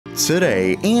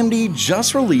Today, AMD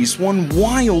just released one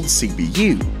wild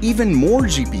CPU. Even more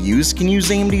GPUs can use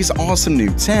AMD's awesome new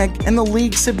tech, and the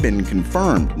leaks have been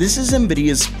confirmed. This is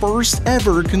Nvidia's first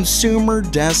ever consumer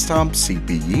desktop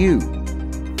CPU.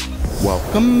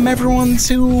 Welcome everyone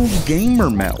to Gamer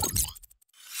Melt.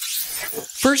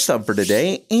 First up for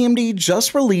today, AMD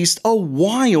just released a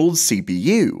wild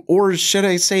CPU, or should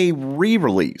I say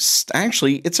re-released.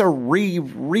 Actually, it's a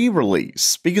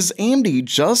re-release because AMD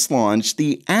just launched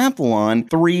the Athlon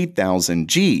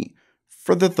 3000G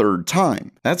for the third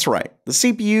time. That's right, the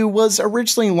CPU was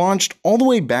originally launched all the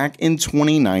way back in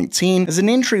 2019 as an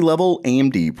entry-level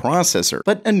AMD processor,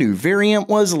 but a new variant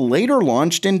was later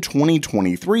launched in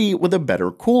 2023 with a better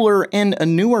cooler and a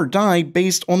newer die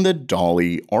based on the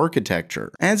Dolly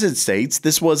architecture. As it states,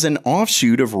 this was an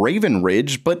offshoot of Raven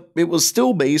Ridge, but it was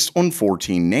still based on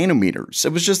 14 nanometers.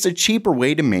 It was just a cheaper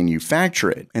way to manufacture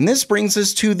it. And this brings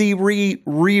us to the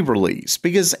re-release,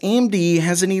 because AMD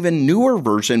has an even newer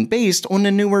version based on the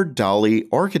newer Dolly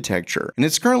architecture, and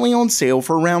it's currently on sale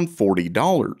for around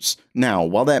 $40. Now,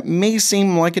 while that may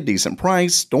seem like a decent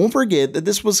price, don't forget that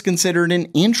this was considered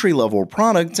an entry-level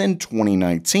product in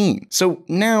 2019, so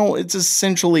now it's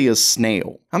essentially a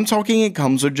snail. I'm talking it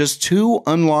comes with just 2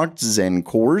 unlocked Zen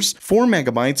cores, 4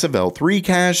 MB of L3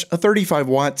 cache, a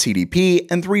 35-watt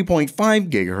TDP, and 3.5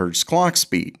 GHz clock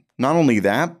speed. Not only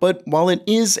that, but while it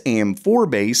is AM4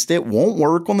 based, it won't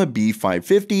work on the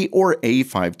B550 or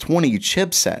A520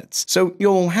 chipsets, so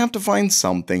you'll have to find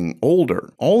something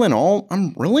older. All in all,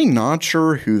 I'm really not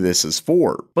sure who this is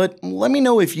for, but let me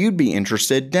know if you'd be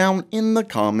interested down in the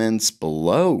comments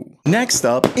below. Next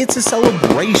up, it's a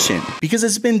celebration, because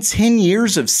it's been 10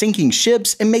 years of sinking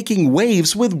ships and making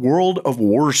waves with World of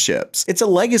Warships. It's a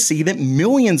legacy that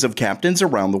millions of captains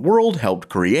around the world helped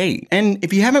create, and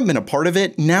if you haven't been a part of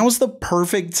it, now's the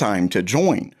perfect time to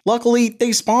join. Luckily,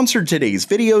 they sponsored today's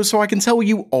video so I can tell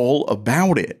you all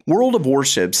about it. World of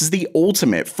Warships is the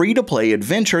ultimate free-to-play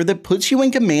adventure that puts you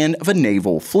in command of a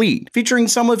naval fleet, featuring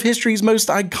some of history's most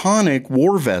iconic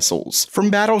war vessels. From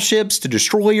battleships to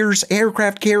destroyers,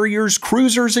 aircraft carriers,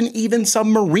 cruisers, and even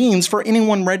submarines for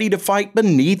anyone ready to fight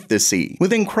beneath the sea.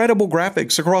 With incredible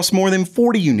graphics across more than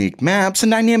 40 unique maps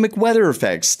and dynamic weather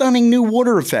effects, stunning new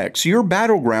water effects, your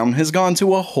battleground has gone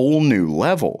to a whole new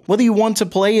level. Whether you want to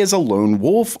play as a lone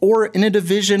wolf or in a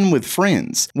division with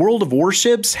friends, World of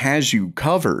Warships has you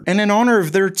covered. And in honor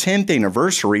of their 10th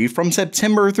anniversary, from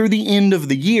September through the end of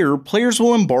the year, players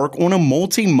will embark on a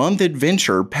multi-month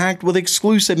adventure packed with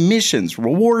exclusive missions,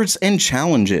 rewards, and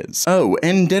challenges. Oh,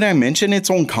 and did I mention it's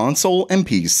on console and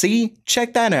PC?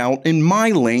 Check that out in my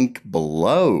link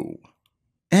below.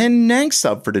 And next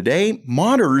up for today,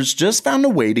 modders just found a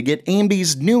way to get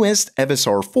AMD's newest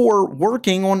FSR4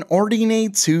 working on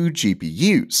RDNA 2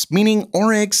 GPUs, meaning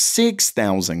RX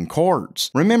 6000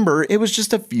 cards. Remember, it was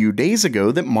just a few days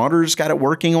ago that modders got it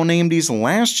working on AMD's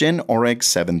last-gen RX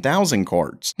 7000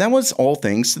 cards. That was all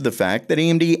thanks to the fact that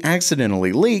AMD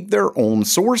accidentally leaked their own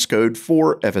source code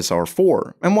for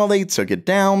FSR4, and while they took it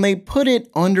down, they put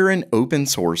it under an open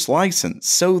source license,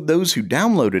 so those who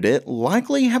downloaded it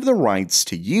likely have the rights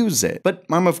to use it. But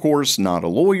I'm of course not a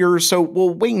lawyer, so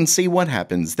we'll wait and see what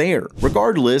happens there.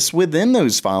 Regardless, within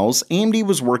those files, AMD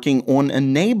was working on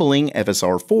enabling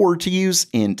FSR4 to use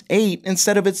INT8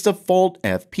 instead of its default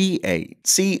FP8.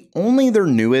 See, only their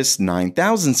newest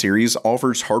 9000 series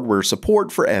offers hardware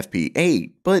support for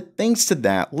FP8, but thanks to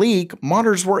that leak,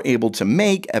 modders were able to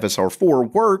make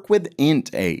FSR4 work with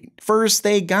INT8. First,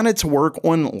 they got it to work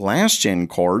on last-gen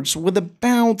cards with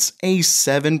about a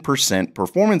 7%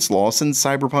 performance loss in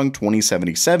Cyberpunk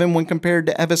 2077 when compared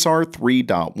to FSR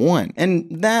 3.1. And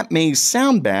that may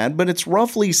sound bad, but it's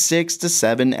roughly 6 to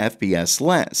 7 FPS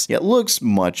less, yet looks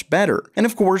much better. And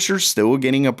of course, you're still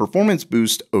getting a performance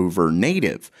boost over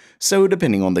native. So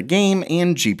depending on the game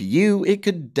and GPU, it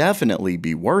could definitely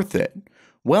be worth it.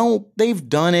 Well, they've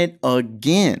done it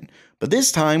again, but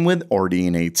this time with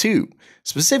RDNA 2.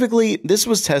 Specifically, this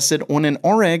was tested on an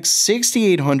RX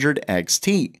 6800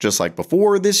 XT. Just like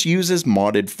before, this uses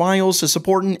modded files to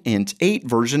support an INT8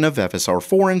 version of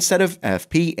FSR4 instead of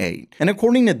FP8. And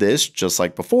according to this, just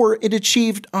like before, it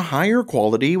achieved a higher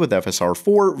quality with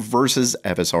FSR4 versus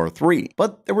FSR3.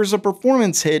 But there was a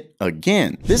performance hit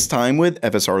again. This time with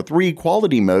FSR3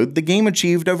 quality mode, the game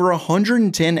achieved over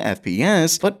 110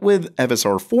 FPS, but with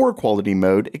FSR4 quality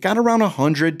mode, it got around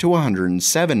 100 to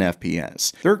 107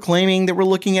 FPS. They're claiming there we're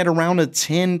looking at around a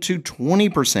 10 to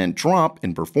 20% drop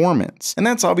in performance. And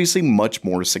that's obviously much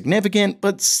more significant,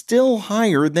 but still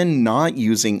higher than not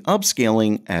using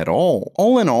upscaling at all.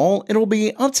 All in all, it'll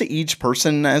be up to each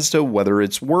person as to whether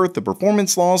it's worth the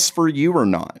performance loss for you or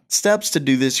not. Steps to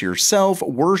do this yourself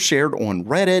were shared on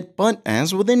Reddit, but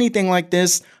as with anything like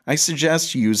this, I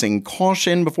suggest using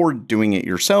caution before doing it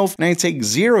yourself, and I take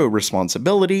zero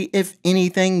responsibility if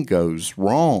anything goes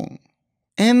wrong.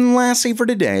 And lastly for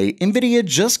today, Nvidia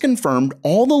just confirmed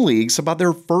all the leaks about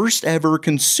their first ever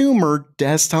consumer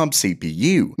desktop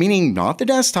CPU, meaning not the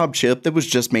desktop chip that was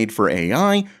just made for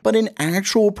AI, but an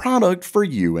actual product for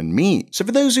you and me. So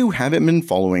for those who haven't been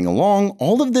following along,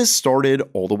 all of this started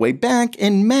all the way back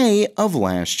in May of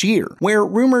last year, where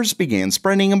rumors began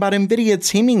spreading about Nvidia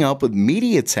teaming up with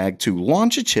MediaTek to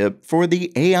launch a chip for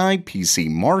the AI PC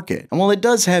market. And while it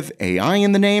does have AI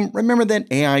in the name, remember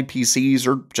that AI PCs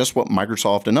are just what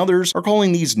Microsoft and others are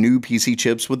calling these new PC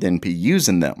chips with NPUs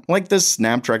in them, like the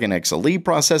Snapdragon X Elite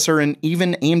processor and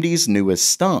even AMD's newest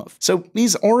stuff. So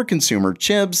these are consumer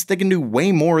chips that can do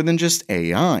way more than just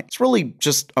AI. It's really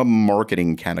just a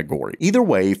marketing category. Either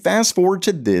way, fast forward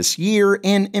to this year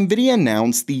and Nvidia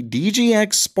announced the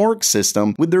DGX Spark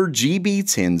system with their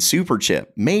GB10 superchip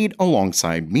made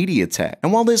alongside MediaTek.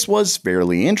 And while this was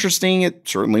fairly interesting, it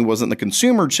certainly wasn't the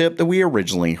consumer chip that we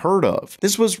originally heard of.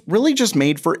 This was really just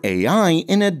made for AI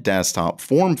in a desktop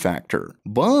form factor.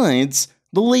 But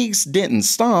the leaks didn't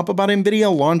stop about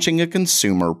Nvidia launching a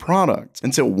consumer product,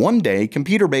 until one day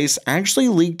Computerbase actually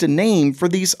leaked a name for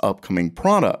these upcoming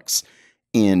products.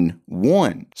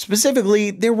 N1.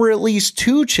 Specifically, there were at least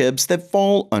two chips that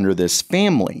fall under this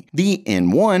family. The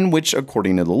N1, which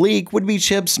according to the leak would be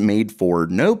chips made for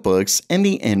notebooks, and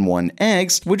the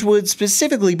N1X, which would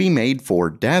specifically be made for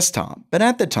desktop. But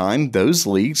at the time, those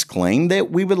leaks claimed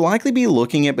that we would likely be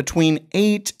looking at between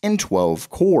 8 and 12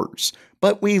 cores.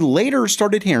 But we later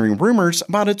started hearing rumors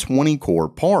about a 20-core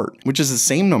part, which is the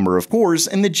same number of cores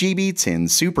in the GB10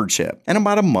 superchip. And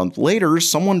about a month later,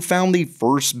 someone found the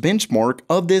first benchmark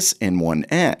of this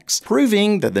N1X,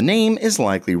 proving that the name is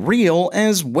likely real,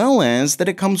 as well as that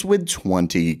it comes with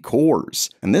 20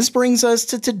 cores. And this brings us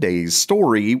to today's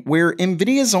story, where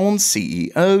Nvidia's own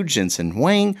CEO, Jensen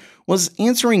Huang, was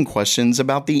answering questions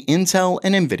about the Intel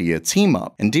and Nvidia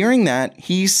team-up, and during that,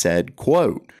 he said,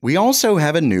 quote, "We also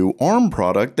have a new ARM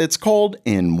product that's called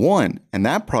N1, and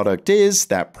that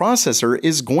processor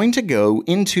is going to go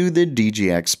into the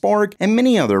DGX Spark and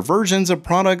many other versions of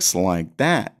products like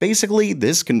that." Basically,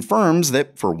 this confirms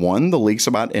that, for one, the leaks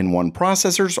about N1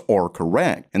 processors are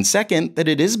correct, and second, that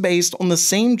it is based on the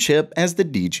same chip as the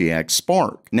DGX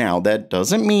Spark. Now, that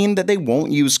doesn't mean that they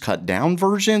won't use cut-down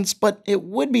versions, but it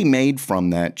would be made from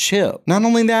that chip. Not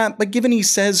only that, but given he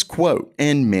says, quote,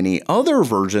 "and many other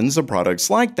versions of products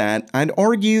like that," I'd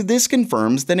argue this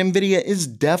confirms that Nvidia is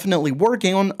definitely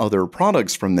working on other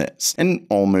products from this, and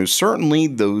almost certainly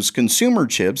those consumer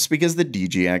chips, because the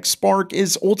DGX Spark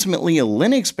is ultimately a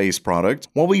Linux-based product,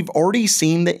 while we've already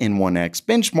seen the N1X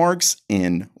benchmarks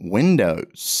in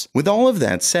Windows. With all of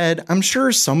that said, I'm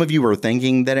sure some of you are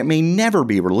thinking that it may never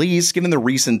be released given the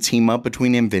recent team-up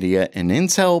between Nvidia and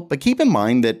Intel, but keep in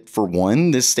mind that, for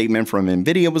one, this statement from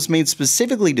Nvidia was made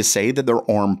specifically to say that their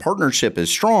ARM partnership is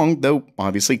strong, though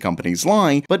obviously companies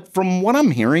lie, but from what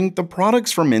I'm hearing, the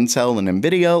products from Intel and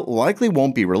Nvidia likely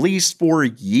won't be released for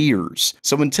years.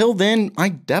 So until then, I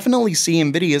definitely see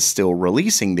Nvidia still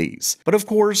releasing these. But of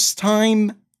course,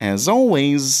 time, as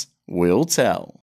always, will tell.